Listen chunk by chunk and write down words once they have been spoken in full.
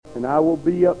And I will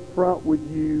be up front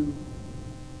with you.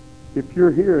 If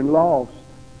you're here and lost,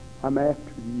 I'm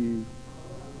after you.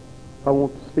 I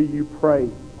want to see you pray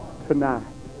tonight.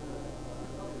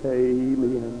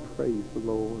 Amen. Praise the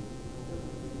Lord.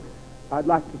 I'd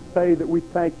like to say that we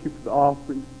thank you for the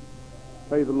offering.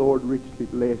 May the Lord richly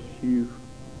bless you.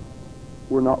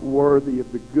 We're not worthy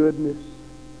of the goodness,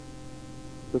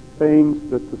 the things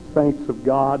that the saints of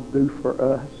God do for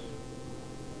us.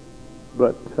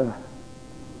 But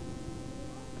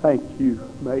thank you.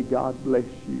 May God bless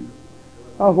you.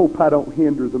 I hope I don't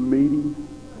hinder the meeting.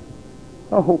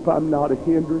 I hope I'm not a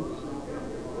hindrance.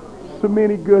 So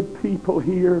many good people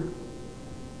here.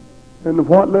 And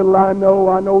what little I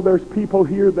know there's people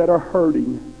here that are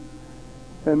hurting.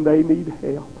 And they need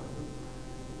help.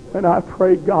 And I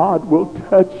pray God will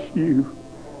touch you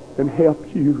and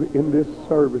help you in this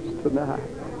service tonight.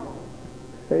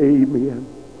 Amen.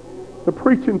 The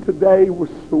preaching today was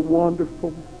so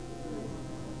wonderful.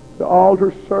 The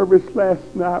altar service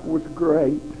last night was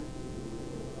great.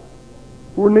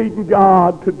 We're needing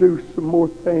God to do some more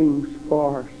things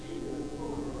for us.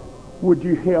 Would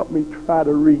you help me try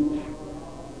to reach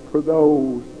for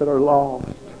those that are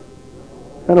lost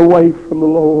and away from the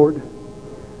Lord?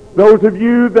 Those of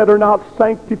you that are not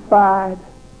sanctified,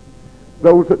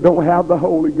 those that don't have the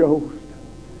Holy Ghost.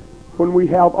 When we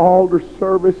have altar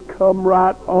service, come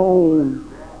right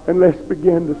on and let's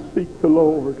begin to seek the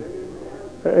Lord.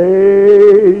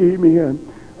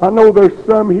 Amen. I know there's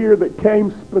some here that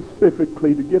came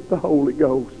specifically to get the Holy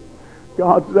Ghost.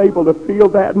 God's able to feel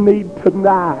that need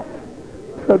tonight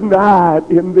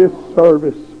in this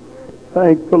service.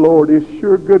 Thank the Lord. It's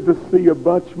sure good to see a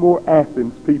bunch more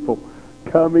Athens people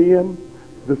come in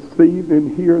this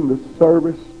evening here in the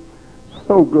service.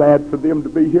 So glad for them to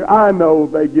be here. I know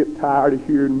they get tired of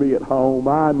hearing me at home.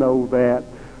 I know that.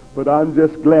 But I'm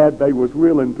just glad they was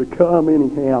willing to come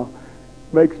anyhow.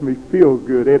 Makes me feel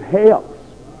good. It helps.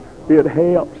 It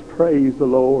helps. Praise the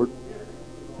Lord.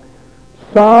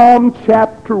 Psalm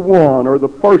chapter 1, or the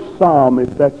first psalm,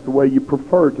 if that's the way you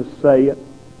prefer to say it.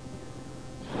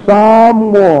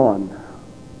 Psalm 1.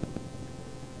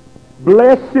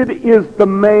 Blessed is the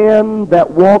man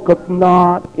that walketh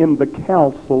not in the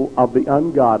counsel of the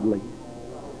ungodly,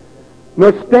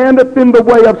 nor standeth in the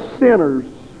way of sinners,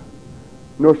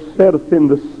 nor sitteth in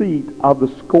the seat of the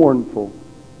scornful.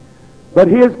 But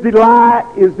his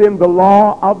delight is in the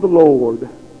law of the Lord,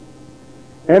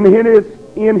 and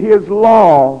in his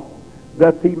law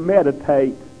doth he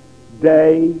meditate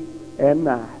day and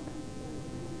night.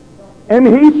 And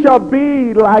he shall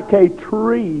be like a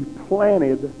tree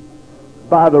planted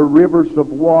by the rivers of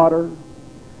water,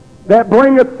 that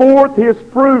bringeth forth his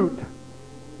fruit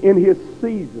in his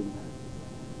season.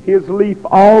 His leaf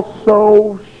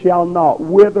also shall not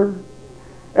wither,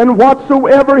 and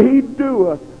whatsoever he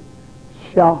doeth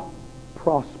shall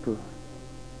prosper.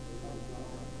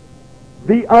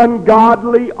 The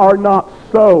ungodly are not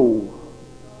so,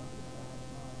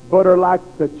 but are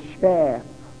like the chaff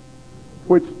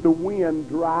which the wind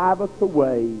driveth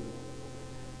away.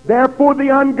 Therefore the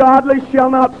ungodly shall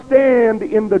not stand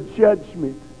in the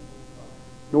judgment,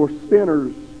 nor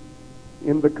sinners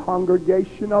in the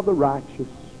congregation of the righteous.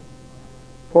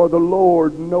 For the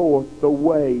Lord knoweth the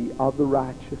way of the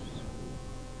righteous,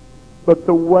 but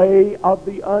the way of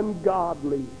the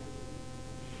ungodly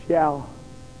shall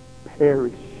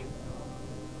perish.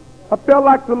 I felt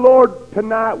like the Lord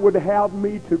tonight would have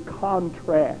me to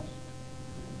contrast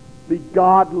the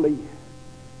godly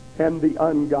and the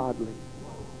ungodly.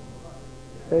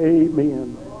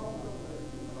 Amen.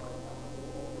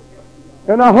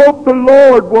 And I hope the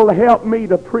Lord will help me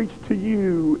to preach to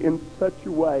you in such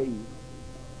a way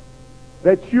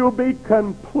that you'll be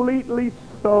completely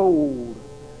sold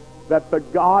that the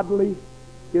godly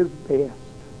is best.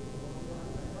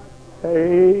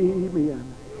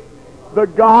 Amen. The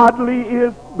godly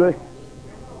is best.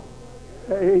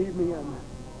 Amen.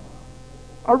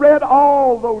 I read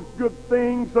all those good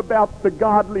things about the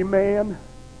godly man.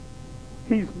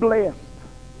 He's blessed.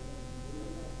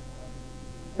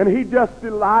 And he just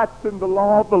delights in the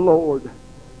law of the Lord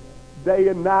day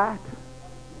and night.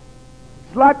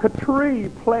 It's like a tree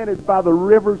planted by the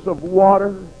rivers of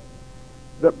water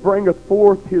that bringeth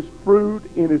forth his fruit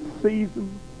in his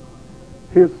season.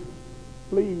 His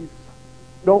leaves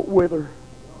don't wither,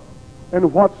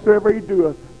 and whatsoever he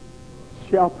doeth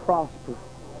shall prosper.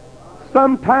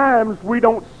 Sometimes we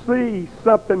don't see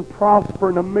something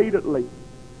prospering immediately.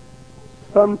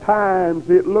 Sometimes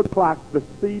it looked like the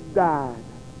seed died.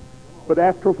 But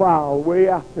after a while, way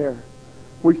out there,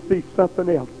 we see something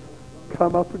else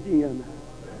come up again.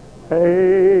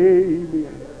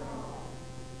 Amen.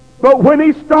 But when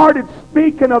he started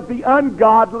speaking of the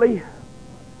ungodly,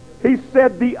 he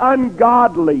said the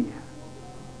ungodly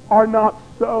are not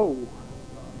so.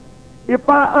 If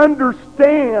I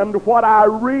understand what I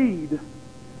read,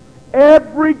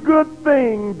 every good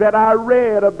thing that I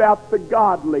read about the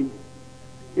godly,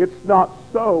 it's not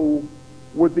so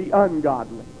with the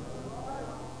ungodly.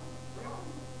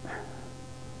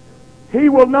 He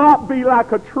will not be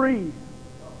like a tree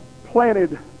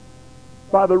planted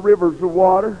by the rivers of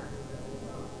water.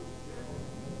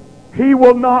 He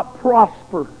will not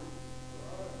prosper.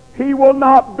 He will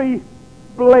not be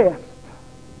blessed.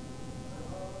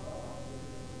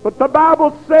 But the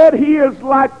Bible said he is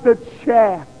like the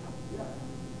chaff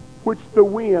which the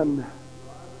wind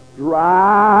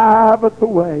driveth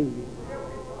away.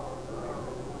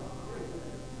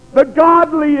 The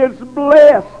godly is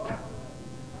blessed.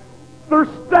 They're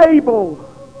stable.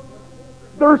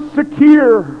 They're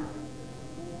secure.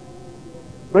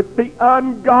 But the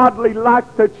ungodly,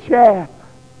 like the chaff,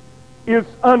 is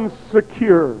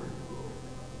unsecure.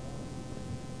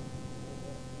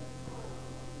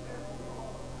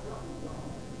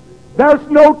 There's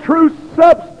no true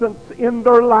substance in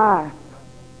their life.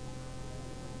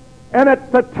 And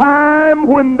at the time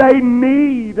when they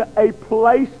need a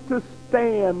place to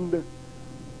stand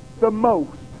the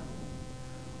most,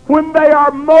 when they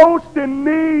are most in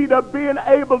need of being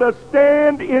able to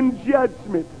stand in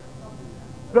judgment,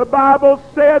 the Bible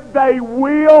said they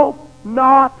will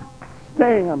not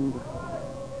stand.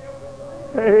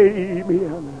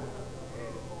 Amen.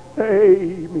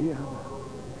 Amen.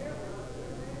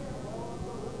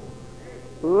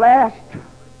 Last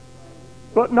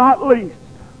but not least,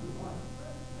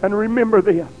 and remember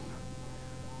this,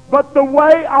 but the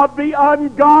way of the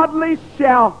ungodly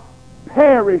shall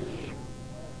perish.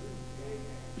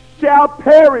 Shall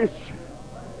perish.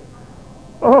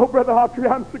 Oh, Brother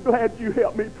Autry, I'm so glad you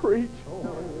helped me preach.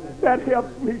 That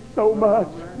helps me so much.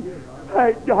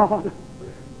 Thank God.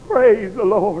 Praise the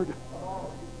Lord.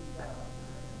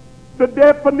 The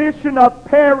definition of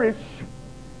perish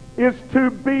is to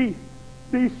be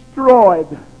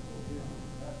destroyed,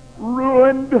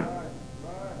 ruined,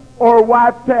 or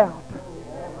wiped out.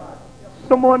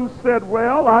 Someone said,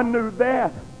 well, I knew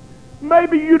that.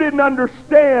 Maybe you didn't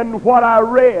understand what I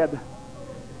read.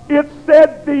 It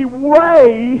said the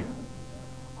way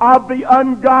of the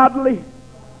ungodly,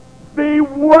 the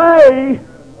way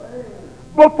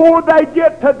before they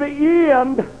get to the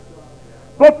end,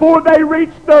 before they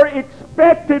reach their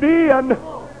expected end,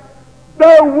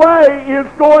 their way is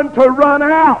going to run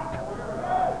out.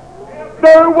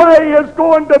 Their way is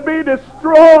going to be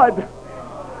destroyed.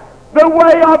 The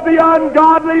way of the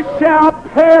ungodly shall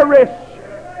perish.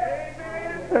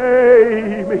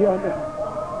 Amen.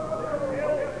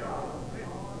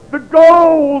 The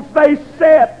goals they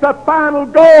set, the final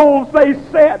goals they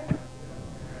set,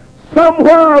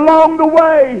 somewhere along the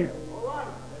way,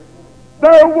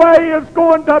 their way is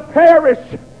going to perish,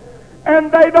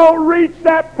 and they don't reach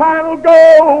that final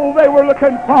goal they were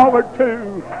looking forward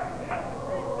to.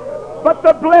 But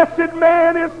the blessed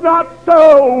man is not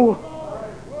so.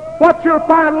 What's your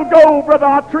final goal, Brother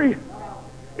Autry?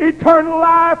 Eternal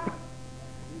life.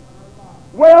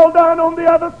 Well done on the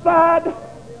other side.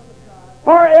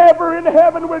 Forever in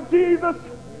heaven with Jesus.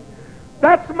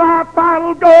 That's my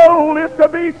final goal, is to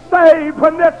be saved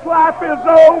when this life is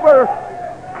over.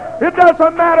 It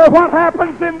doesn't matter what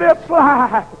happens in this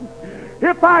life.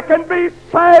 If I can be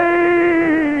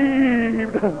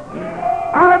saved,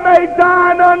 I may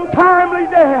die an untimely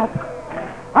death.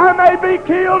 I may be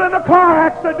killed in a car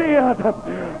accident.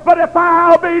 But if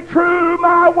I'll be true,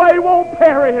 my way won't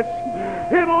perish.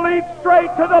 It'll lead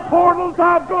straight to the portals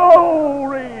of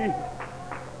glory.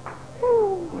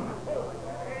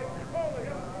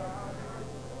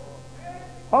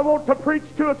 I want to preach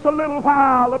to us a little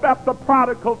while about the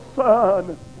prodigal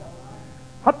son.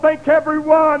 I think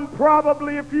everyone,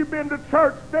 probably if you've been to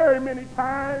church very many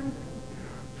times,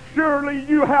 surely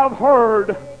you have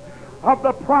heard of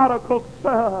the prodigal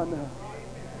son.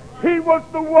 He was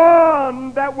the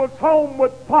one that was home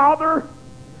with Father,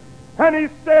 and he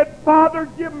said, Father,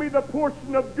 give me the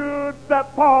portion of goods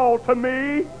that fall to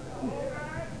me.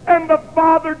 And the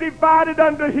Father divided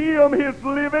unto him his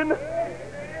living.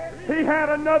 He had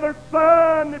another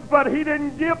son, but he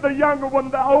didn't give the younger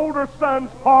one the older son's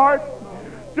part.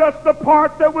 Just the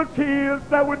part that was his,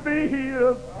 that would be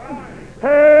his.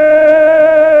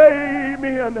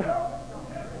 Amen.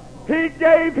 He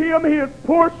gave him his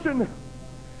portion,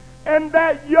 and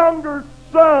that younger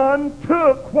son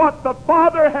took what the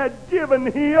father had given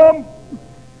him.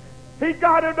 He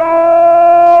got it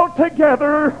all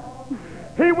together.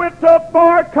 He went to a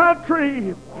far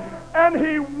country, and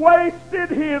he wasted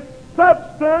his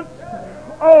substance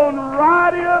on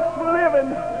riotous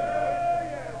living.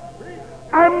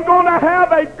 I'm going to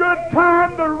have a good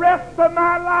time the rest of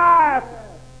my life.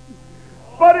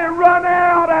 But it run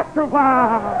out after a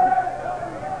while.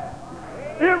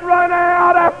 It run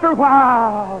out after a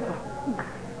while.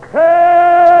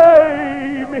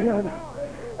 Amen.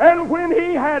 And when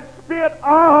he had spent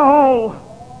all,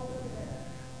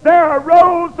 there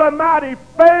arose a mighty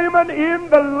famine in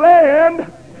the land,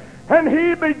 and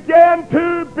he began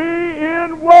to be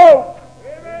in woe.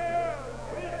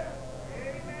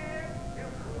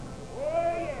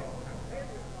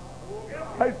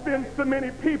 There's been so many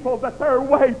people that their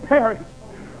way perished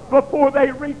before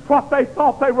they reached what they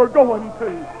thought they were going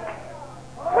to.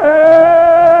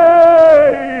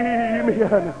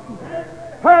 Amen.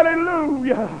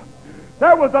 Hallelujah.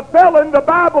 There was a fellow in the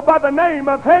Bible by the name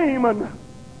of Haman.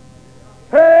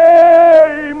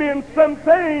 Amen. Some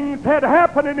things had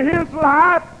happened in his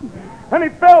life, and he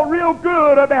felt real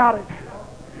good about it.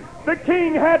 The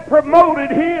king had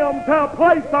promoted him to a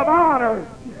place of honor.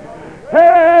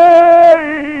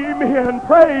 Amen.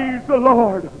 Praise the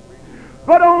Lord.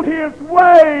 But on his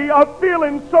way of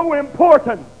feeling so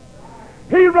important,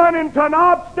 he run into an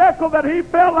obstacle that he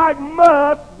felt like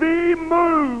must be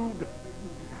moved.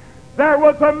 There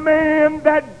was a man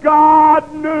that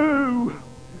God knew,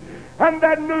 and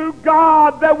that knew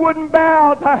God, that wouldn't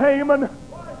bow to Haman.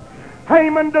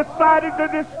 Haman decided to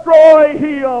destroy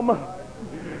him.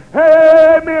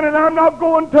 Amen. And I'm not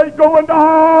going to go into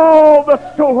all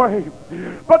the story,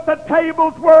 but the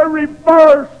tables were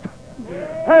reversed.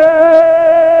 Amen.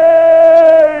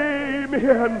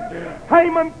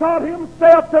 Haman thought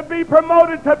himself to be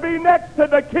promoted to be next to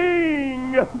the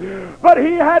king, but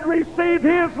he had received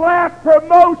his last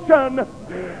promotion.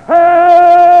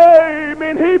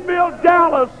 Amen. He built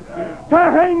gallows to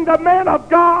hang the man of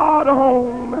God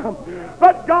on,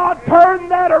 but God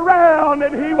turned that around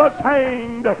and he was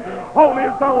hanged on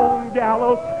his own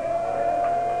gallows.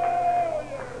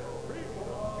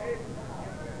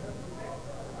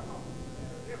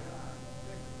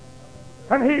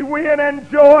 And he went and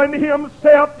joined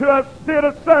himself to a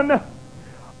citizen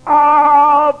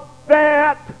of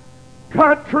that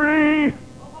country.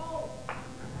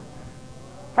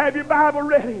 Have your Bible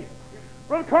ready?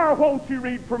 Brother Carl, won't you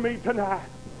read for me tonight?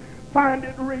 Find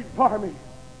it and read for me.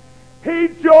 He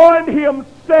joined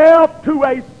himself to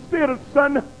a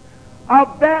citizen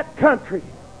of that country.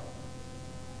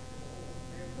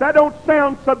 That don't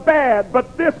sound so bad,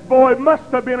 but this boy must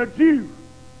have been a Jew.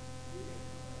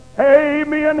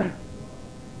 Amen.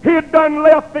 He had done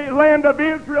left the land of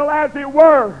Israel as it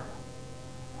were.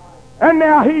 And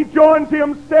now he joins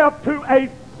himself to a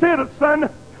citizen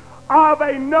of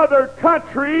another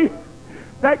country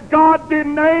that God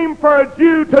didn't aim for a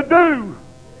Jew to do.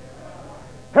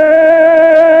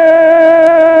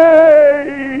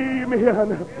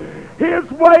 Amen.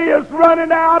 His way is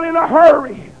running out in a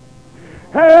hurry.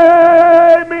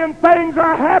 Amen. Things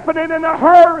are happening in a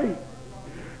hurry.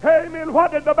 Amen.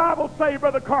 What did the Bible say,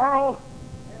 Brother Carl?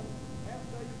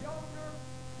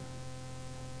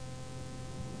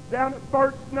 Down at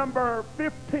verse number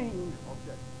 15.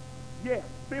 Okay. Yes,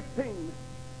 15.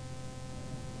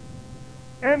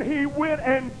 And he went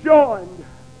and joined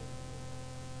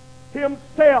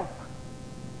himself.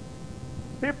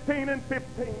 15 and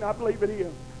 15, I believe it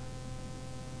is.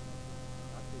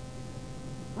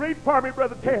 Read for me,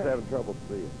 Brother Ted. He's having trouble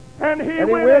seeing. And he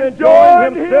went and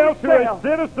joined himself to a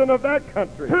citizen of that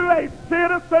country. To a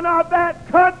citizen of that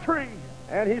country.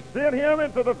 And he sent him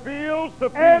into the fields to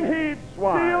feed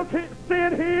swine. And he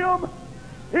sent him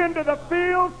into the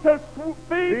fields to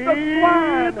feed the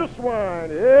swine. The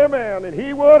swine. Amen. And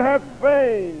he would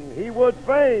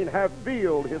fain have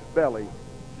filled his belly.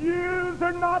 Jews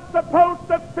are not supposed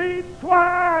to feed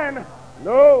swine.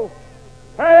 No.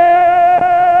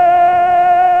 Amen.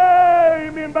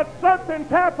 But something's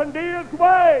happened to his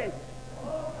way.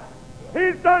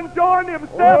 He's done joined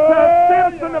himself to a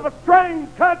citizen of a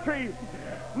strange country.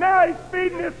 Now he's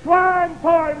feeding his swine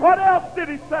for him. What else did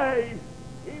he say?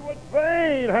 He would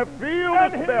fain have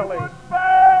filled his belly. He would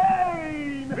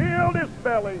fain filled his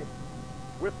belly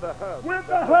with the husk. With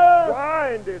the husk. The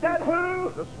swine did that eat. Who?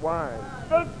 The swine.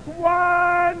 The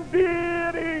swine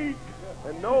did eat.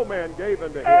 And no man gave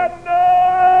unto him. And no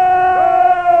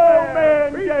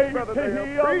man gave to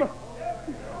him.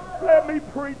 Let me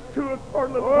preach to us for a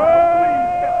little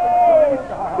while.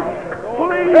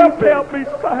 Please help me,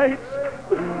 saints.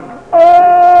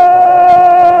 Oh,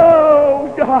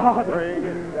 God.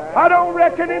 I don't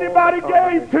reckon anybody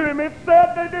gave to him. It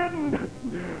said they didn't.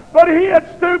 But he had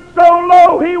stooped so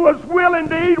low he was willing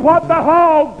to eat what the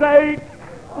hogs ate.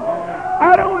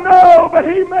 I don't know, but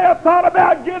he may have thought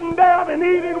about getting down and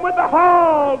eating with the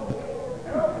hogs.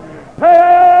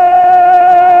 Hey,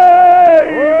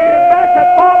 being back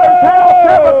at Father's house,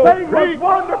 everything was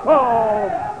wonderful.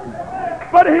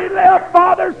 But he left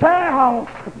Father's house,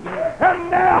 and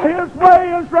now his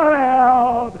way is run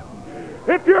out.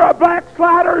 If you're a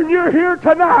backslider and you're here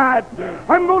tonight,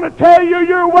 I'm going to tell you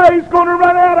your way's going to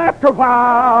run out after a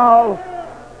while.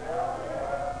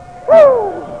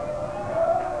 Woo!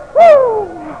 Woo!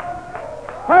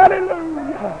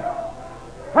 Hallelujah!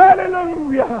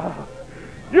 Hallelujah!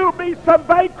 You'll be some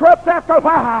bankrupts after a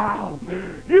while.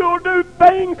 You'll do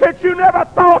things that you never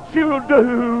thought you'd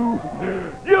do.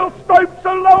 You'll stoop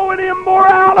so low in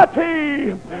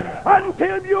immorality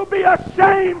until you'll be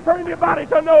ashamed for anybody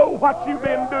to know what you've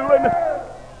been doing.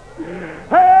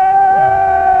 Amen.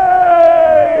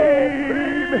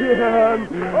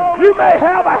 You may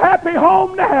have a happy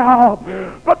home now,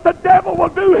 but the devil will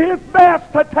do his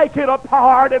best to take it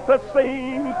apart at the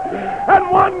seams. And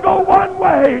one go one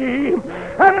way,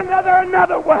 and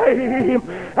another way,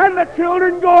 and the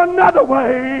children go another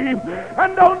way,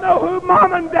 and don't know who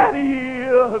mom and daddy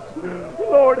is.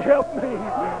 Lord, help me.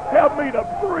 Help me to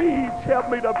preach. Help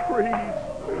me to preach.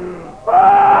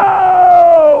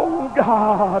 Oh,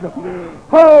 God.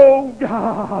 Oh,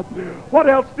 God. What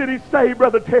else did he say,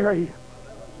 Brother Terry?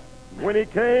 When he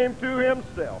came to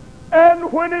himself.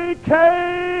 And when he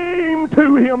came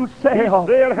to himself.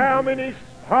 He said, how many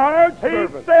hired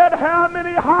servants? He said, how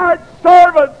many hired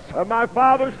servants? Of my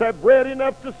fathers have bread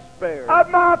enough to spare. Of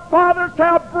my fathers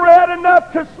have bread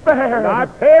enough to spare. And I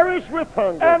perish with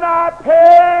hunger. And I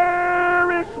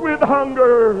perish with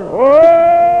hunger.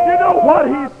 Oh! You know what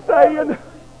he's saying?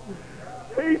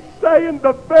 He's saying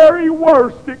the very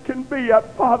worst it can be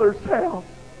at Father's house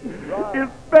is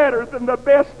better than the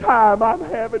best time I'm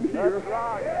having here. That's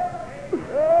right.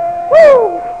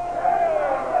 Woo!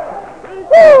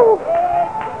 Woo!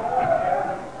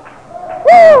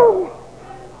 Woo!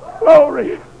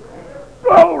 Glory!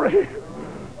 Glory!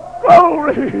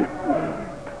 Glory!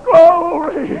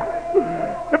 Glory!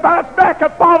 If I was back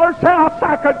at Father's house,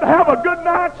 I could have a good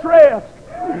night's rest.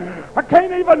 I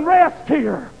can't even rest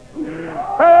here.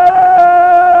 Amen.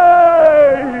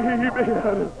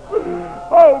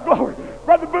 Oh, glory.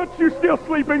 Brother Butch, you still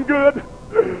sleeping good?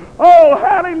 Oh,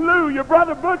 hallelujah.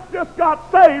 Brother Butch just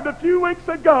got saved a few weeks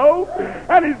ago,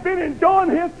 and he's been enjoying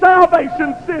his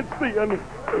salvation since then.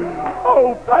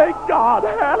 Oh, thank God.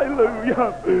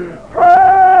 Hallelujah.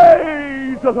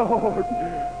 Praise the Lord.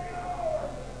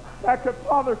 Back at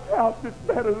Father's house, it's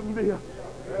better than this.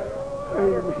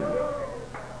 Amen.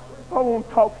 I want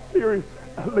to talk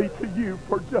seriously to you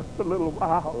for just a little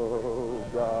while. Oh,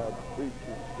 God. Preach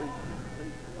it.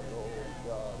 Oh,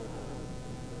 God.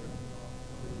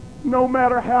 No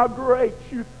matter how great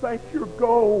you think your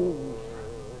goals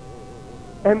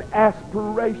and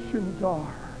aspirations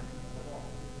are,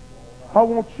 I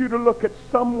want you to look at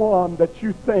someone that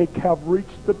you think have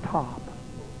reached the top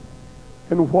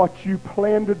and what you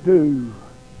plan to do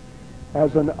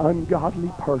as an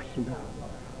ungodly person.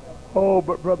 Oh,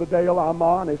 but Brother Dale, I'm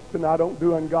honest and I don't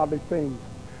do ungodly things.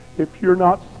 If you're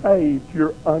not saved,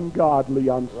 you're ungodly.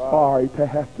 I'm sorry to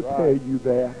have to tell you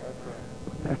that.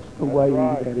 But that's the way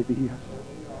that it is.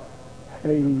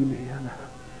 Amen.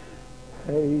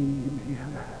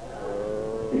 Amen.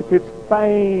 If it's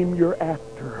fame you're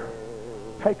after,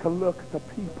 take a look at the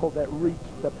people that reach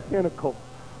the pinnacle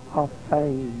of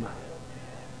fame.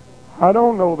 I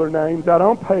don't know their names. I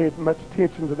don't pay much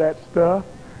attention to that stuff.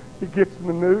 It gets in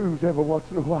the news every once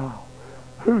in a while.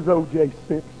 Who's O.J.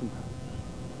 Simpson?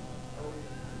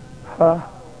 Huh?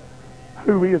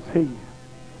 Who is he?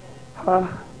 Huh?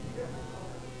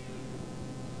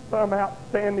 Some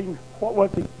outstanding, what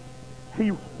was he?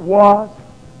 He was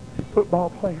a football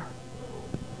player.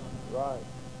 Right.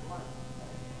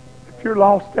 If you're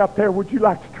lost out there, would you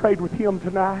like to trade with him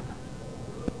tonight?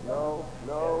 No.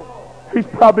 He's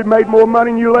probably made more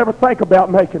money than you'll ever think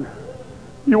about making.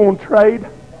 You want to trade?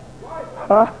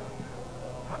 Huh?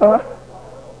 Huh?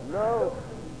 No.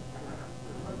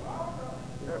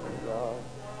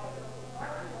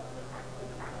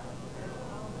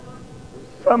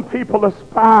 Some people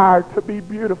aspire to be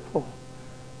beautiful,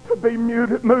 to be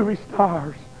movie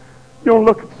stars. You want to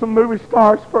look at some movie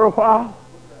stars for a while?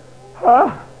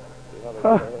 Huh?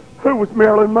 Who was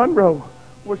Marilyn Monroe?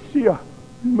 Was she a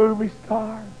movie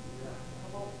star?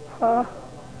 Huh?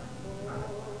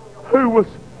 Who was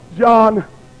John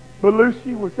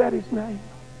Belushi? Was that his name?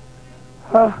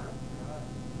 Huh?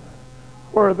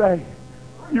 Where are they?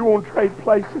 You want to trade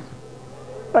places?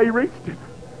 They reached it.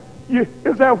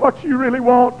 Is that what you really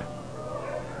want?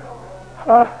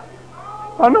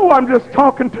 I know I'm just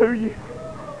talking to you.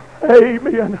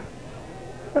 Amen.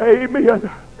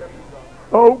 Amen.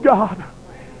 Oh God.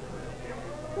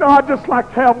 No, I'd just like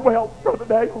to have wealth, Brother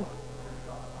Dale.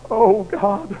 Oh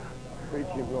God.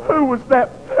 Who was that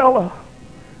fella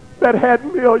that had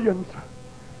millions?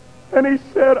 And he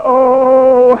said,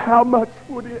 oh, how much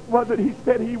was it he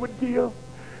said he would give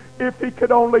if he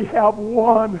could only have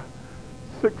one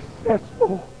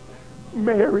successful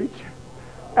marriage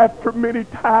after many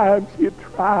times he had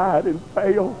tried and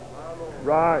failed.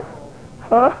 Right.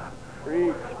 Huh?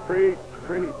 Preach, preach,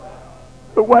 preach.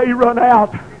 The way he run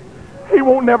out, he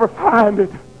won't never find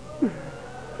it.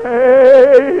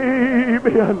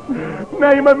 Amen.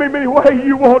 Name them any way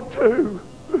you want to.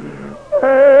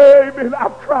 Amen.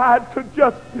 I've tried to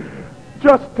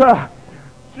just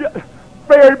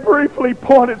very briefly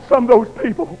point at some of those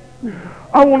people.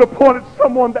 I want to point at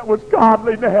someone that was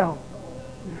godly now.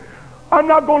 I'm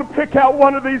not going to pick out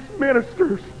one of these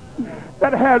ministers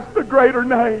that has the greater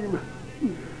name,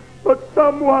 but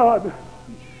someone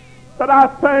that I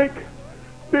think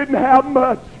didn't have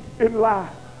much in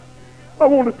life. I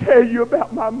want to tell you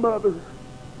about my mother.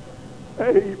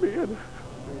 Amen.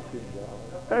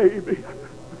 Amen.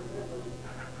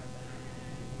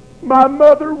 My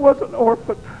mother was an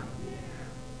orphan.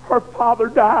 Her father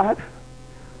died.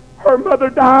 Her mother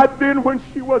died then when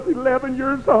she was 11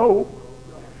 years old.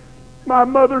 My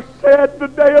mother said the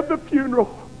day of the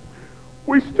funeral,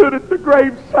 we stood at the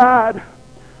graveside,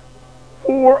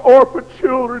 4 orphan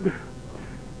children.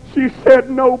 She said,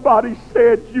 nobody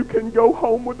said you can go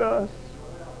home with us.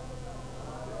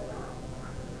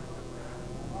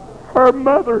 Her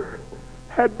mother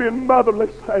had been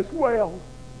motherless as well.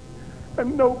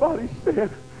 And nobody said,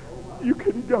 you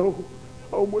can go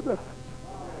home with us.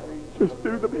 Just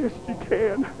do the best you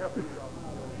can.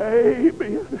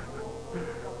 Amen.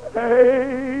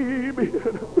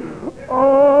 Amen.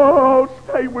 Oh,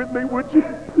 stay with me, would you?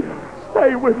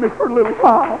 Stay with me for a little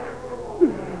while.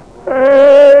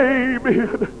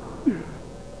 Amen.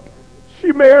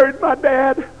 She married my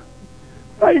dad.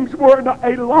 Things weren't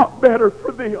a lot better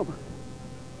for them.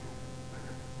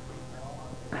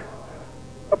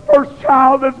 The first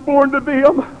child that's born to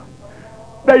them,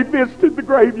 they visited the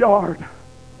graveyard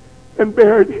and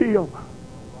buried him.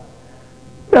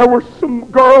 There were some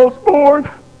girls born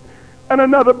and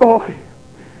another boy.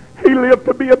 He lived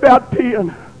to be about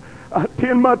 10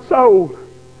 months old.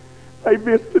 They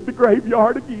visited the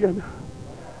graveyard again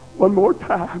one more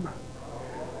time.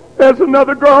 There's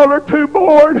another girl or 2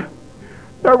 born.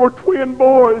 There were twin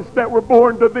boys that were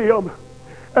born to them,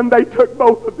 and they took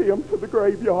both of them to the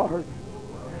graveyard.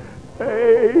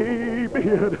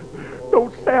 Amen.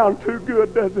 Don't sound too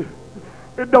good, does it?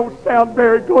 It don't sound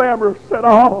very glamorous at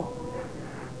all.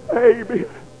 Amen.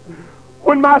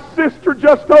 When my sister,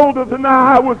 just older than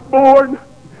I, was born,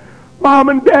 Mom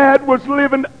and Dad was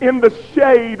living in the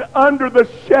shade, under the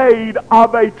shade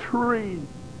of a tree.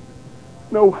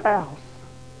 No house,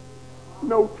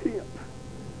 no tent.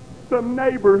 Some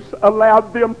neighbors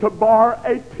allowed them to borrow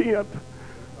a tent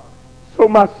so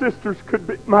my sister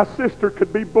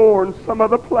could be born some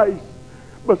other place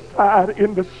beside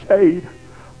in the shade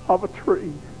of a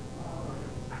tree.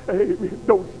 Amen.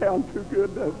 Don't sound too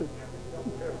good, does it?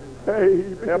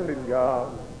 Amen. Helping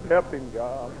God. Helping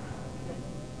God.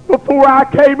 Before I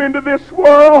came into this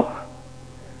world,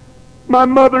 my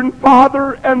mother and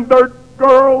father and their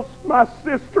girls, my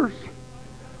sisters,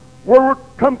 were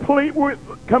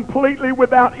completely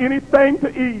without anything to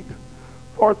eat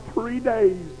for 3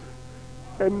 days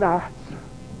and nights.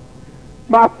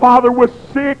 My father was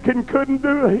sick and couldn't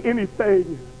do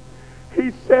anything.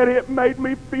 He said it made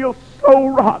me feel so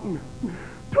rotten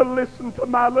to listen to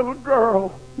my little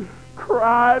girl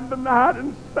cry in the night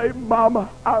and say, Mama,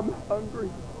 I'm hungry.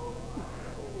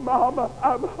 Mama,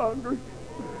 I'm hungry.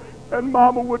 And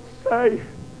Mama would say,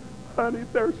 honey,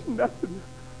 there's nothing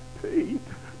to eat.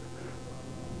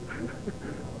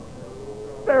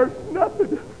 There's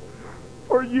nothing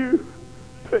for you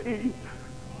to eat.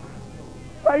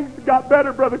 Things got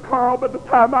better, Brother Carl, by the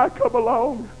time I come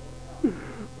along.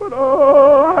 But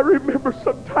oh, I remember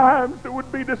sometimes it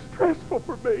would be distressful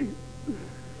for me.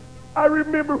 I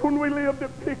remember when we lived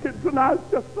at Pickens and I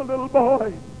was just a little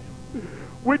boy.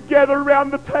 We'd gather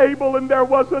around the table and there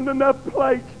wasn't enough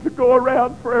plates to go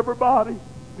around for everybody.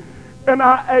 And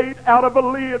I ate out of a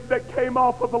lid that came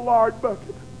off of a lard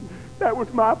bucket. That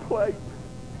was my plate.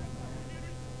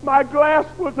 My glass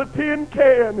was a tin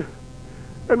can,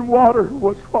 and water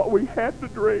was what we had to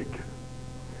drink.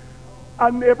 I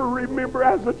never remember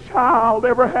as a child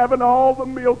ever having all the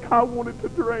milk I wanted to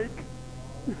drink.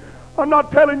 I'm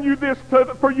not telling you this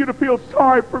for you to feel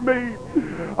sorry for me.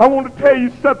 I want to tell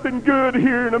you something good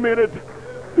here in a minute.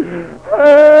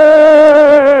 Amen.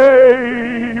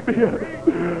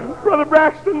 Brother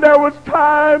Braxton, there was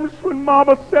times when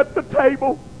Mama set the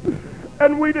table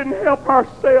and we didn't help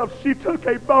ourselves. She took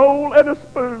a bowl and a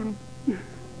spoon.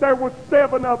 There were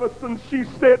 7 of us and she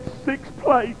set 6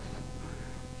 plates.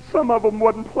 Some of them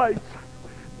wasn't plates.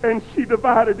 And she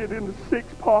divided it into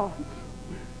 6 pots.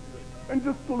 And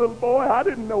just a little boy, I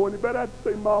didn't know any better. I'd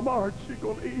say, Mama, aren't you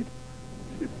going to eat?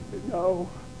 She'd say, no,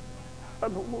 I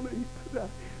don't want to eat today.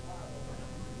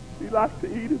 She liked to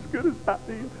eat as good as I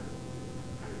did.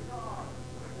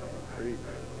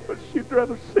 But she'd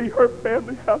rather see her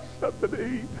family have something to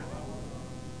eat.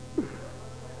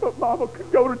 But Mama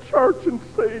could go to church and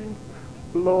sing,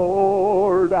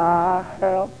 Lord, I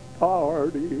have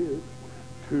started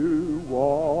to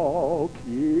walk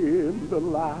in the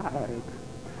light,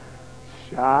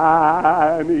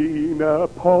 shining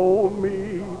upon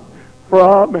me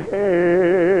from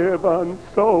heaven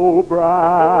so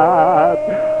bright.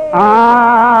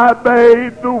 I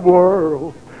made the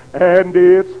world and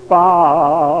its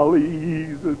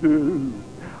follies do.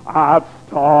 I've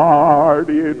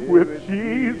started with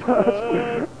Jesus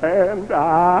and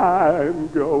I'm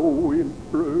going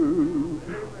through.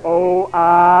 Oh,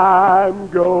 I'm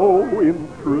going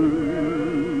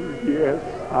through. Yes,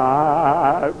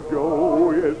 I'm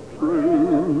going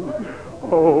through.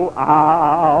 Oh,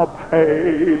 I'll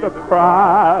pay the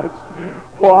price,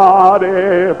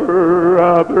 whatever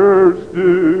others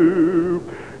do.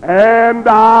 And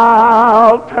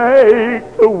I'll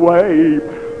take the way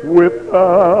with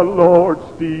the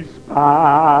Lord's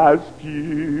despised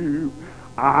few.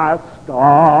 I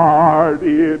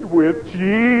started with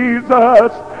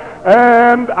Jesus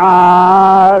and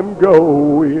I'm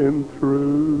going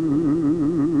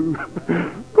through.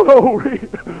 Glory,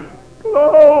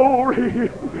 glory.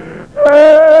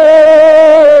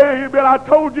 Amen. I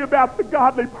told you about the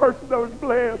godly person that was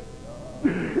blessed.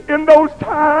 In those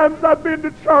times I've been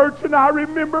to church and I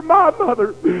remember my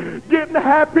mother getting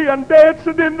happy and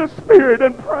dancing in the Spirit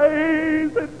and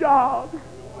praising God.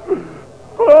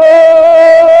 Glory,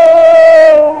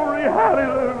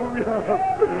 hallelujah,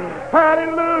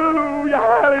 hallelujah,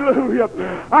 hallelujah.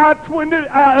 I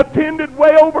attended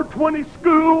way over 20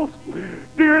 schools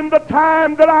during the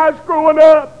time that I was growing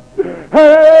up.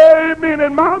 Amen.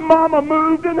 And my mama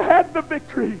moved and had the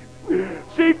victory.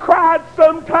 She cried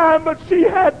sometime, but she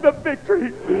had the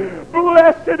victory.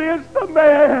 Blessed is the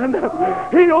man.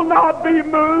 He'll not be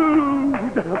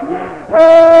moved.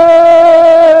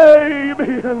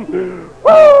 Amen.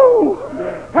 Woo!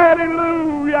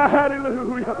 Hallelujah,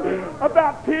 hallelujah.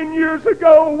 About 10 years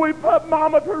ago, we put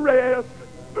Mama to rest.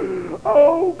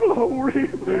 Oh, glory.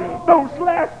 Those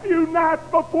last few nights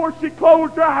before she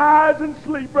closed her eyes and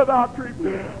sleep, Brother Autry,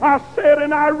 I sat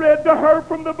and I read to her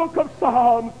from the book of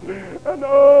Psalms. And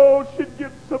oh, she'd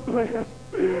get so blessed.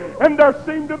 And there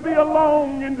seemed to be a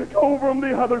longing to go over on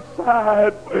the other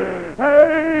side.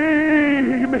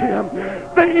 Amen.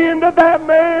 The end of that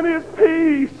man is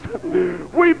peace.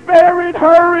 We buried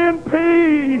her in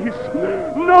peace.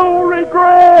 No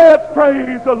regrets,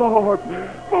 praise the Lord.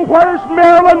 But where's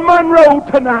Marilyn Monroe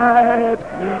tonight?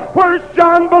 Where's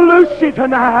John Belushi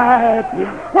tonight?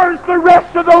 Where's the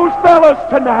rest of those fellas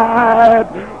tonight?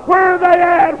 Where are they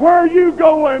at? Where are you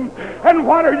going? And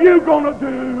what are you going to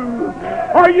do?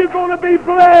 Are you going to be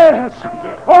blessed?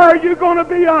 Or are you going to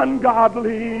be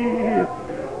ungodly?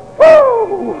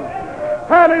 Woo!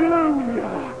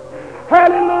 Hallelujah!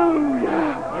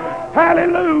 Hallelujah!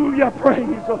 Hallelujah!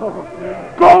 Praise the Lord!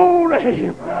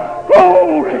 Glory!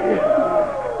 Glory!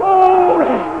 Glory!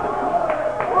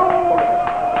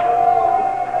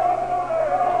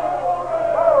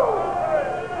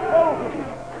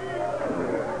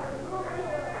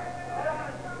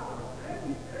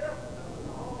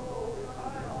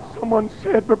 Someone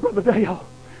said, but Brother Dale,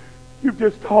 you've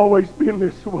just always been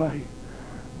this way.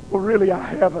 Well, really, I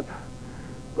haven't.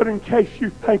 But in case you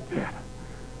think that,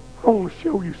 I want to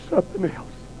show you something else.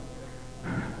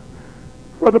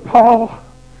 Brother Paul,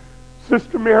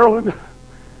 Sister Marilyn,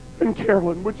 and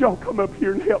Carolyn, would y'all come up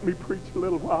here and help me preach a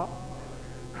little while?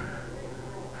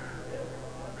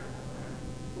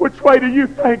 Which way do you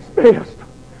think's best?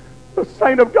 The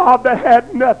saint of God that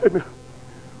had nothing,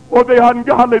 or the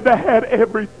ungodly that had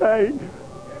everything?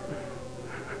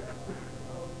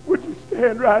 Would you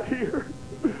stand right here?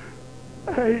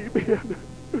 Amen.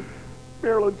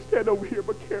 Marilyn, stand over here,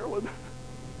 but Carolyn,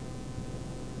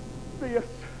 this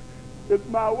is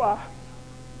my wife's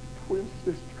twin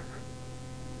sister.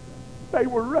 They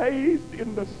were raised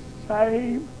in the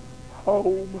same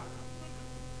home.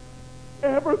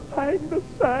 Everything the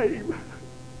same.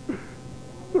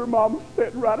 Their mama's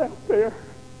sitting right out there.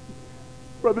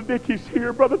 Brother Dickey's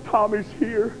here, Brother Tommy's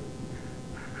here.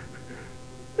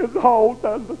 It's all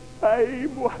done the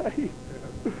same way.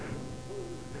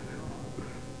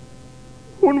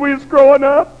 When we was growing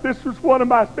up, this was one of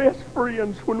my best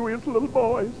friends when we was little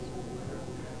boys.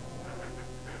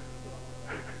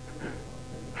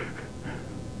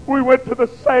 We went to the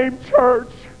same church.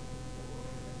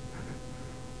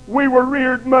 We were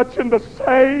reared much in the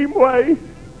same way.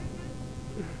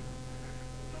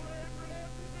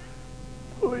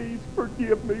 Please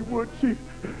forgive me, would you?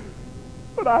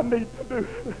 But I need to do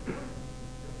it.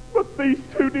 But these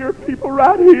two dear people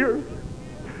right here,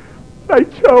 they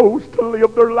chose to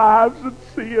live their lives and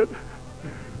see it.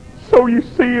 So you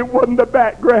see, it wasn't the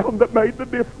background that made the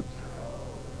difference.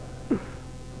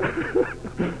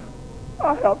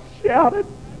 I have shouted,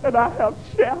 and I have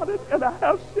shouted, and I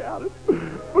have shouted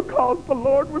because the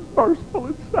Lord was merciful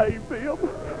and saved them.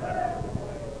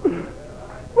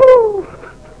 Woo!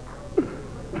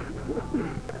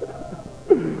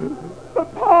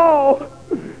 But Paul,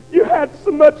 you had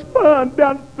so much fun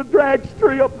down at the drag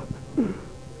strip.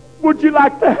 Would you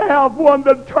like to have one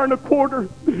that'd turn a quarter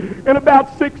in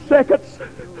about 6 seconds?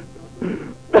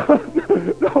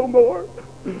 No more.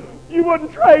 You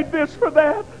wouldn't trade this for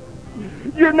that.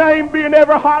 Your name being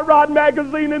every hot rod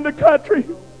magazine in the country,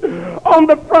 on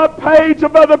the front page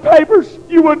of other papers,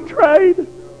 you wouldn't trade.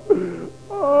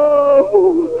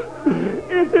 Oh,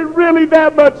 is it really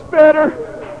that much better?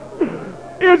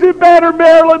 Is it better,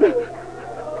 Maryland?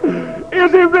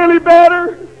 Is it really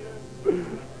better?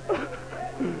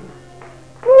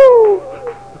 Woo.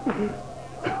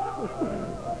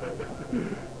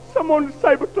 Someone would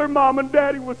say, but their mom and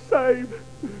daddy was saved.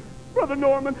 Brother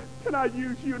Norman, can I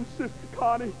use you and Sister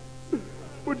Connie?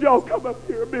 Would y'all come up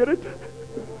here a minute?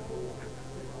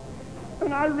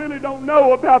 And I really don't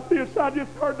know about this. I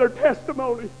just heard their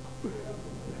testimony.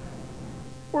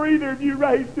 Were either of you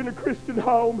raised in a Christian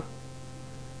home?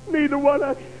 Neither one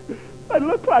of you. They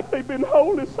look like they've been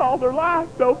homeless all their life,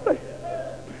 don't they?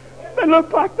 They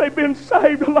look like they've been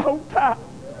saved a long time.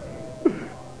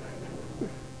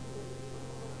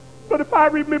 But if I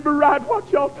remember right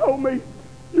what y'all told me,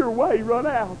 your way run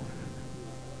out.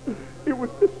 It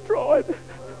was destroyed.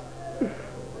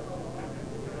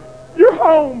 Your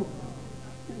home,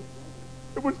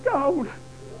 it was gone.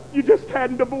 You just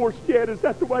hadn't divorced yet. Is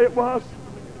that the way it was?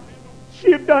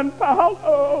 She had done filed.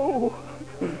 Oh.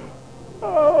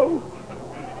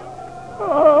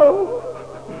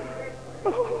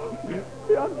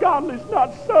 The ungodly's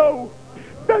not so.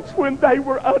 That's when they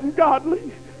were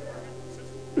ungodly.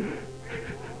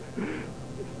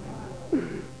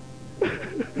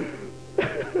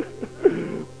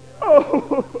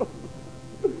 Oh.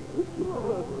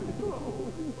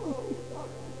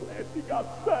 Glad you got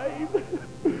saved.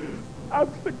 I'm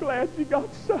so glad you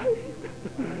got saved.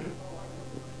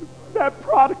 That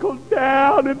prodigal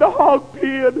down in the hog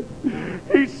pen,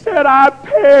 he said, I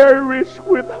perish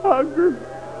with hunger.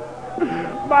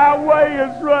 My way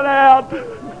has run out.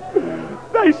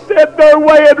 They said their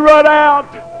way had run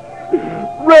out.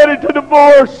 Ready to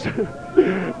divorce.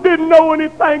 Didn't know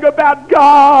anything about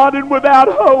God and without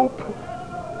hope.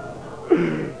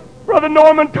 Brother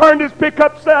Norman turned his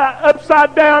pickup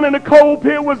upside down in a coal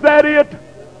pit. Was that it?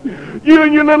 You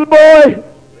and your little boy?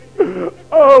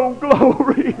 Oh,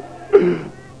 glory.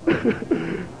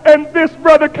 And this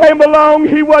brother came along.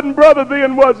 He wasn't brother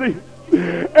then, was he?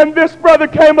 And this brother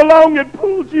came along and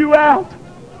pulled you out.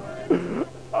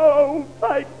 Oh,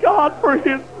 thank God for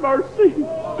His mercy.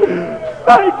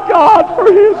 Thank God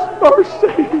for His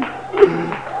mercy.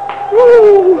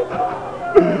 Woo.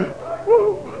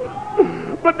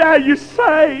 Woo. But now you're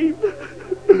saved.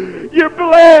 You're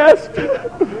blessed.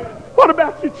 What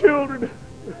about your children?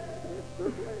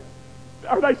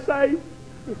 Are they saved?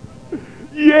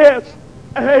 Yes.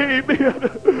 Amen.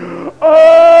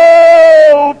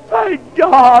 Oh, thank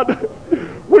God.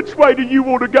 Which way do you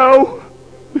want to go?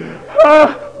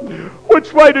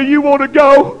 Which way do you want to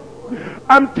go?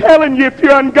 I'm telling you, if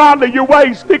you're ungodly, your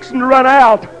way's fixing to run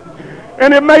out.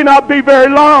 And it may not be very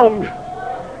long.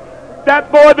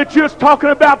 That boy that you was talking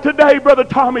about today, Brother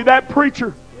Tommy, that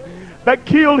preacher that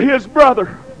killed his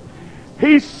brother,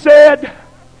 he said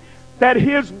that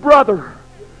his brother,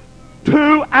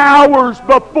 2 hours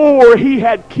before he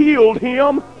had killed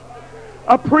him,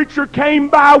 a preacher came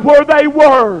by where they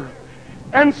were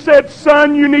and said,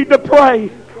 son, you need to pray.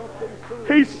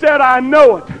 He said, I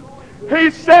know it.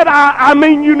 He said, I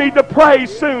mean you need to pray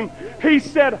soon. He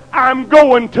said, I'm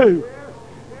going to.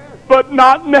 But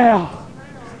not now.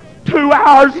 2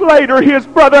 hours later, his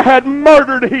brother had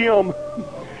murdered him.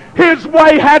 His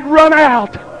way had run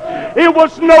out. It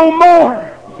was no more.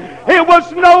 It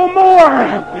was no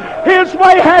more. His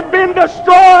way had been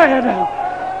destroyed.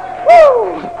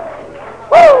 Woo!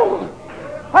 Woo!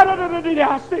 Hallelujah!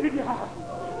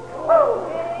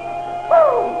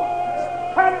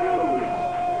 Hallelujah!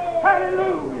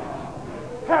 Hallelujah!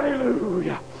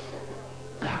 Hallelujah!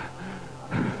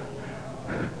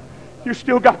 You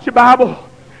still got your Bible?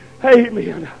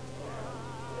 Amen.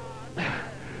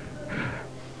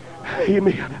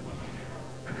 Amen.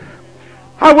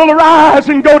 I will arise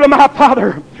and go to my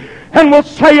Father, and will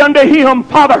say unto him,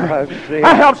 Father,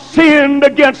 I have sinned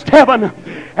against heaven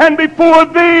and before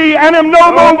thee, and am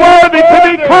no more worthy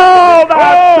to be called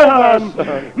thy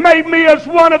son. Make me as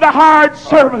one of the hired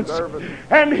servants.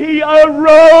 And he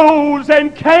arose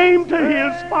and came to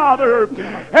his father.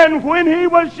 And when he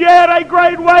was yet a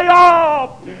great way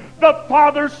off, the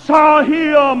father saw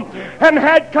him and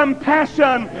had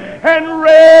compassion and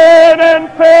ran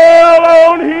and fell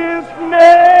on his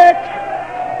neck.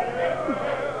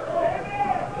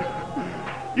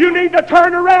 You need to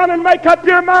turn around and make up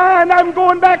your mind. I'm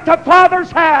going back to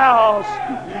Father's house.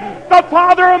 The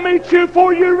Father will meet you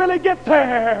before you really get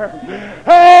there.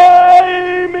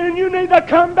 Amen. You need to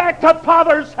come back to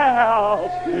Father's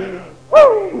house.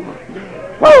 Woo!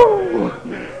 Woo!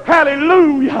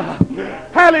 Hallelujah!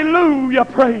 Hallelujah!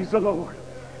 Praise the Lord.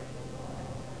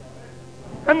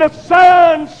 And the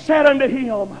son said unto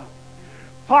him,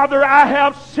 Father, I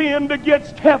have sinned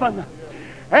against heaven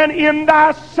and in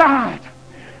thy sight,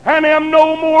 and am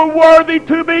no more worthy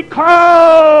to be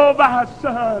called thy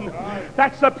son.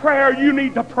 That's the prayer you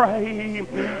need to pray.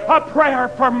 A prayer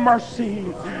for mercy.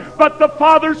 But the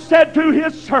father said to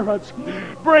his servants,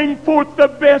 bring forth the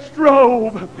best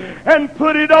robe and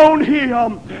put it on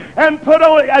him, and put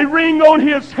on a ring on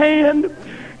his hand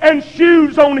and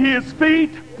shoes on his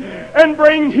feet, and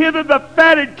bring hither the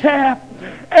fatted calf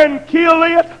and kill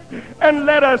it, and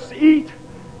let us eat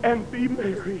and be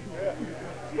merry.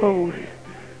 Holy.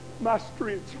 My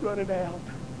strength's running out.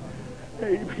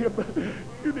 Amen.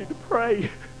 You need to pray.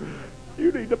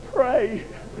 You need to pray.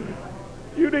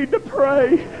 You need to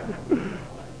pray.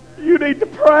 You need to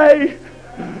pray.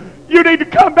 You need to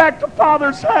come back to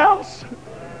Father's house.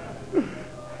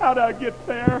 How do I get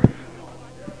there?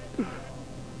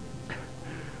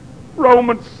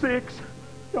 Romans 6.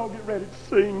 Y'all get ready to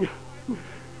sing.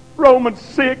 Romans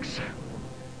 6,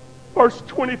 verse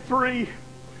 23.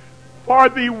 For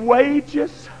the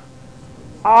wages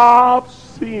of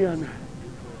sin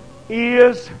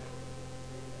is,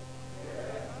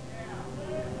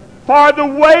 for the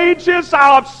wages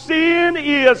of sin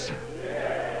is,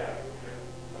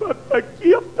 but the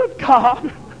gift of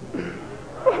God.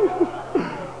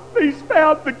 These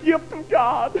found the gift of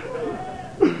God.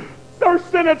 Their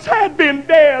sentence had been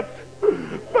death,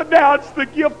 but now it's the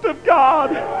gift of God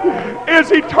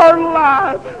is eternal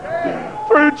life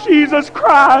through Jesus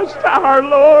Christ our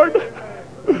Lord.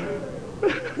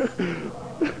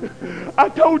 I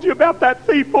told you about that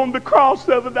thief on the cross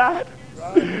the other night.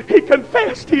 He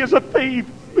confessed he is a thief,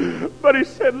 but he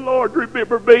said, Lord,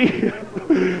 remember me.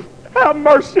 Have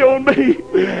mercy on me.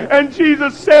 And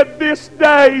Jesus said, this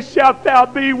day shalt thou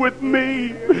be with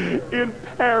me in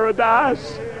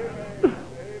paradise.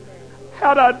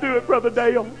 How'd I do it, Brother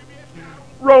Dale?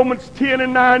 Romans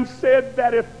 10:9 said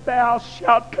that if thou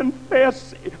shalt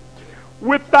confess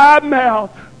with thy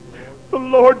mouth the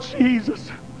Lord Jesus,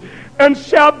 and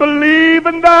shalt believe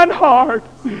in thine heart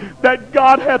that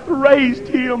God hath raised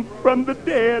him from the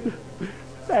dead,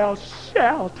 thou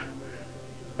shalt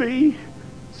be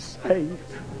saved.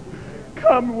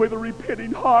 Come with a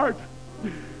repenting heart.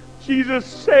 Jesus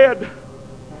said,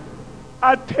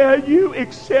 I tell you,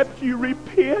 except you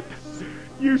repent,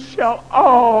 you shall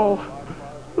all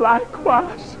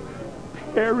likewise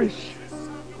perish.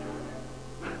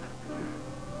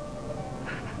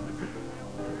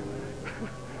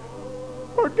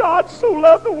 For God so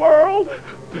loved the world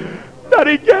that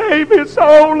he gave his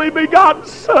only begotten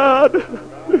Son,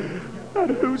 that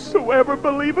whosoever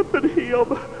believeth in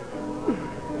him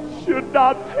should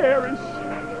not perish,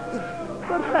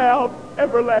 but have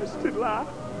everlasting life.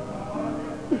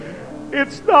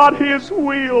 It's not his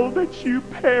will that you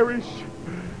perish.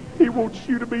 He wants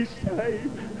you to be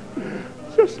saved,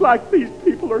 just like these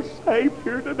people are saved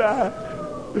here tonight.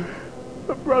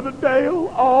 But Brother Dale,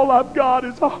 all I've got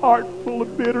is a heart full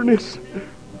of bitterness.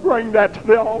 Bring that to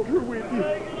the altar with you.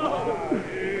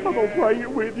 Come on, bring it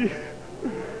with you.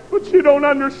 But you don't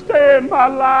understand, my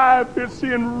life is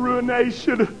in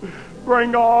ruination.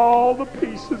 Bring all the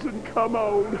pieces and come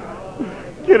on.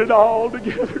 Get it all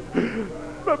together.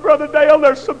 But Brother Dale,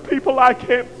 there's some people I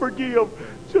can't forgive.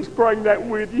 Just bring that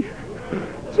with you.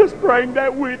 Just bring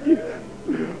that with you.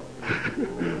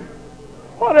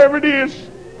 Whatever it is,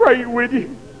 pray with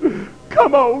you.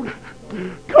 Come on.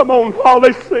 Come on while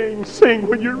they sing. Sing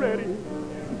when you're ready.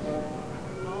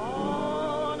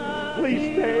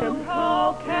 Please stand.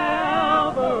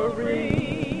 Calvary,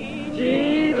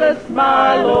 Jesus,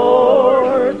 my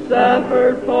Lord,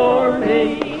 suffered for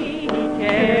me. He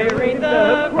carried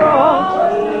the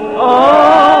cross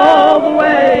all the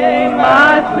way,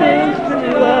 my sins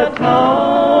to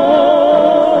atone.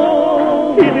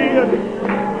 He did.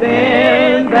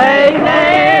 Then they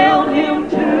nailed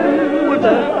him to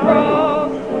the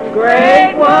cross.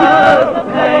 Great was the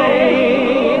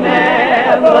pain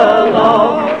and the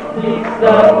loss. He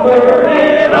suffered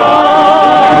it all.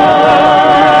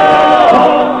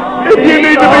 If you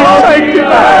need to be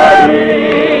sanctified,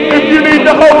 if you need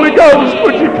the Holy Ghost,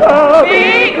 would you come?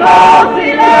 Because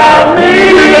he loved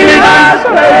me, I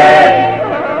said.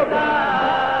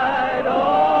 Died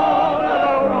on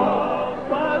the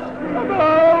cross, was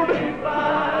crucified.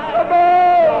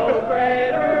 No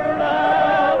greater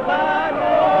love by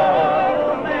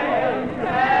mortal man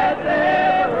has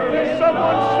ever been. There's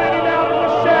someone sitting out in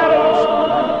the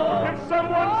shadows. There's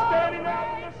someone standing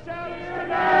out in the shadows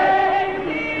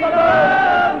tonight. Come on.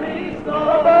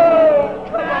 Come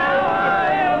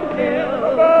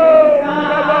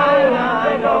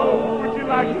on. Would you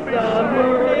like to be saved?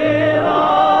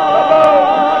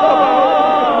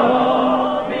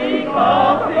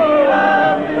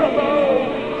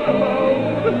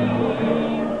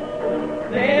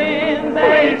 Then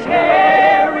they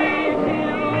carried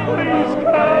him. Please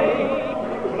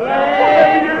come.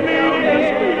 Whatever you're needing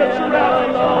is meet us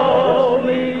around the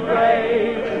Lonely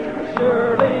grave.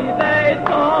 Surely they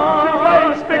thought Your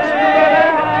ways fixing to run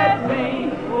out.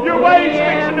 Your ways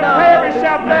fixing to perish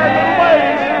out there in the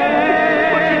ways.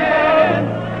 Would you come?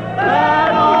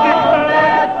 but on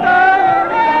that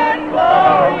third and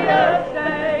glorious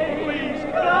day, Please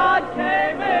come. God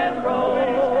came and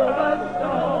rolled the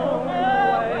stone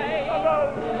away.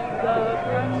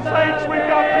 Saints, we've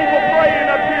got people praying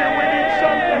up here. We need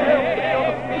some to help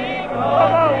them. Come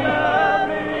on.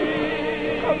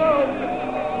 Come on.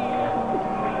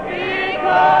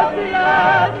 Because he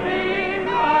loves me,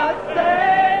 my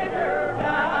Savior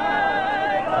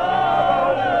died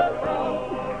on the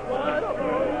cross, was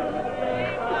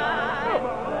crucified.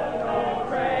 No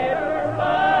greater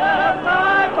love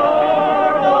my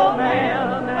mortal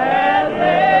man has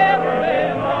ever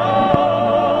been known.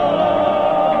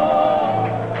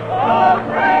 Oh,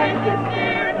 praise his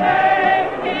dear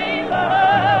name, he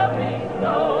loved me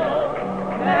so.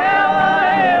 Now I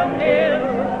am his,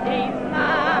 he's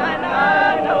mine,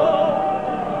 I know.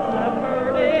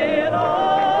 Suffered it all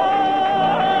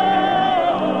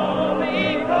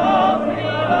because he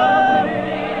loved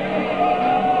me.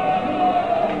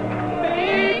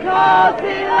 Because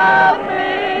he loved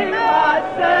me, my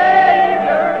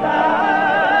Savior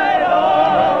died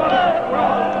on the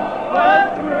cross,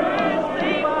 was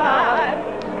crucified.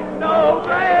 No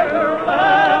greater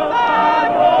love by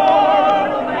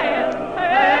mortal man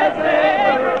has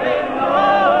ever been known.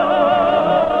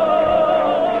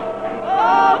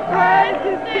 Oh, praise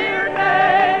his dear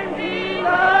name, he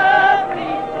loved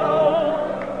me so.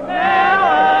 Now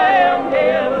I am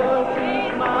his,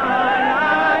 he's mine,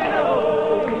 I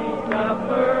know. He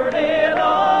suffered it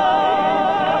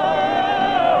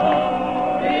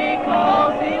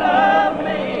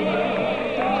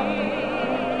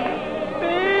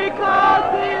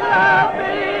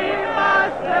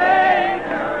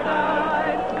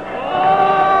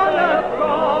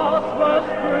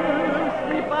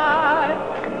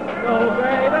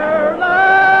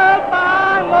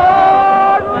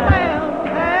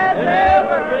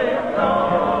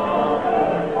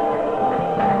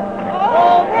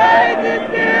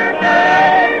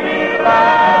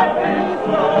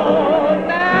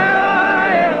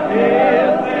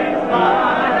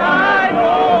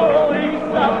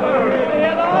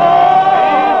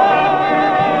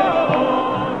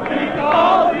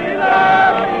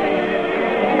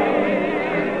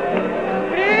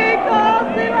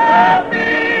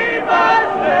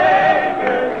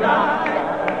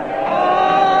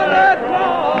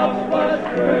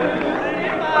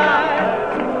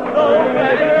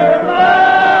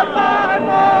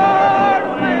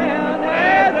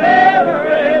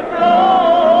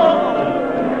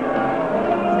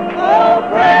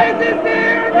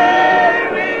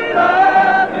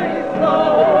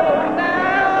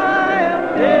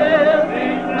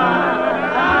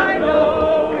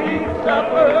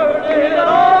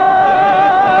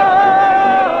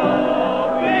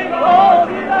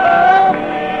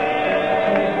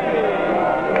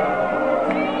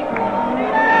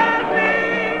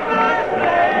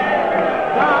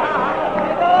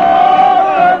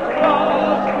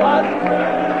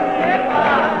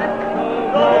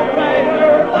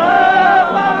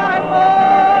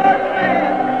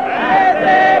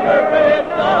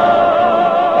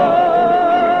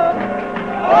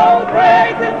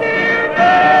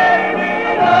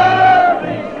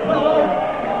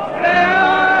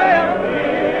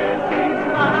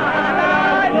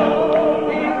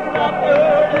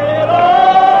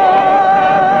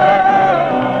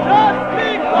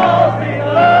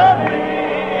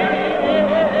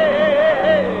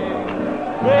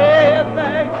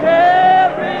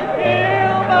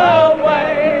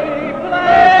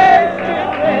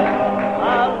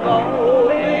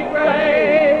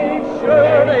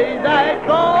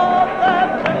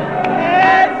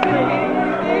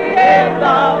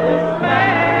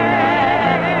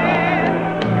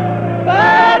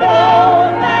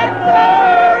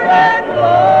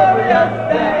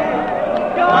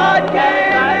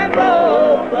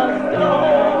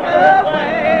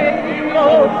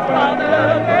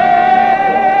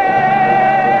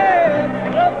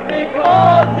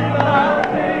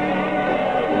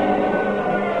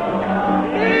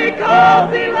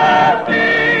 'cause he